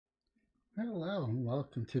Hello and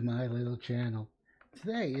welcome to my little channel.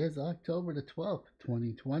 Today is October the 12th,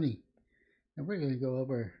 2020, and we're going to go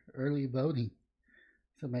over early voting.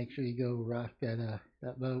 So make sure you go rock that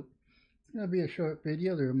vote. It's going to be a short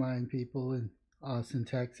video to remind people in Austin,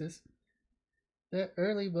 Texas that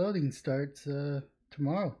early voting starts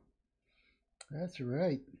tomorrow. That's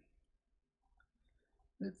right.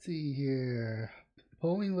 Let's see here.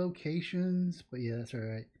 Polling locations, but yeah, that's all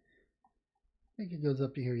right. I think it goes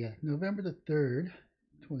up to here, yeah. November the 3rd,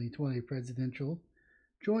 2020 presidential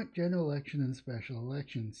joint general election and special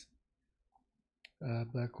elections.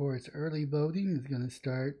 But of course, early voting is going to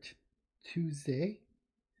start Tuesday,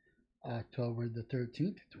 October the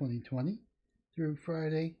 13th, 2020, through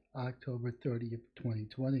Friday, October 30th,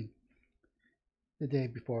 2020, the day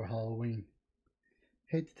before Halloween.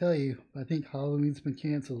 Hate to tell you, I think Halloween's been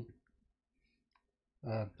canceled.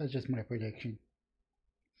 That's just my prediction.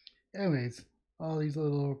 Anyways, all these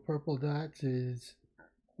little purple dots is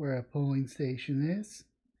where a polling station is,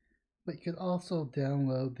 but you can also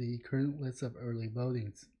download the current list of early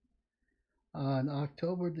votings. On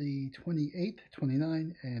October the 28th,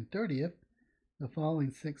 29th, and 30th, the following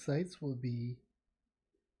 6 sites will be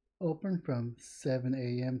open from 7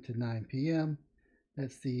 a.m. to 9 p.m.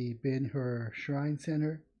 That's the Ben Hur Shrine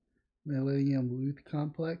Center, Millennium Youth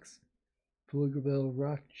Complex, Pflugerville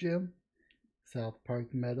Rock Gym, South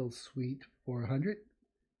Park Meadows Suite 400,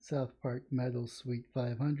 South Park Meadows Suite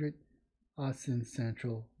 500, Austin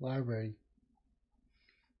Central Library.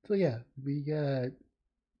 So yeah, we got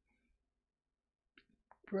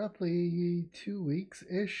roughly 2 weeks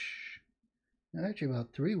ish, actually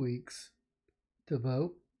about 3 weeks to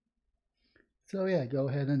vote. So yeah, go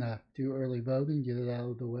ahead and do early voting, get it out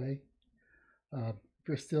of the way. If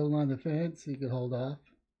you're still on the fence, you can hold off.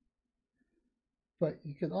 But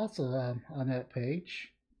you can also, on that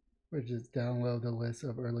page, or just download the list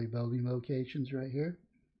of early voting locations right here.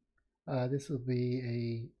 This will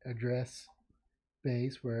be a address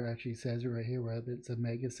base where it actually says it right here, where it's a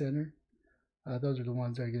mega center. Those are the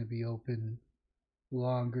ones that are going to be open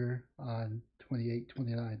longer on 28th,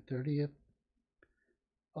 29th, 30th.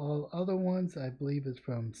 All other ones, I believe, is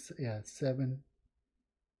from 7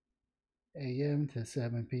 a.m. to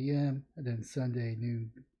 7 p.m. and then Sunday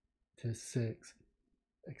noon to 6,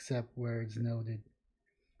 except where it's noted.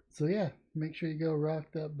 So yeah, make sure you go rock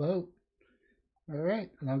that boat. All right,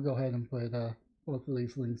 and I'll go ahead and put both of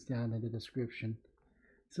these links down in the description.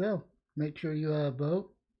 So make sure you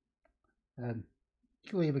vote. And you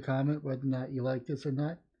can leave a comment whether or not you like this or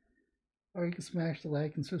not, or you can smash the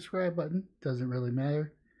like and subscribe button. Doesn't really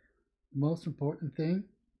matter. The most important thing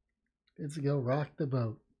is to go rock the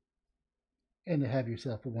boat and to have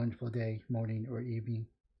yourself a wonderful day, morning, or evening.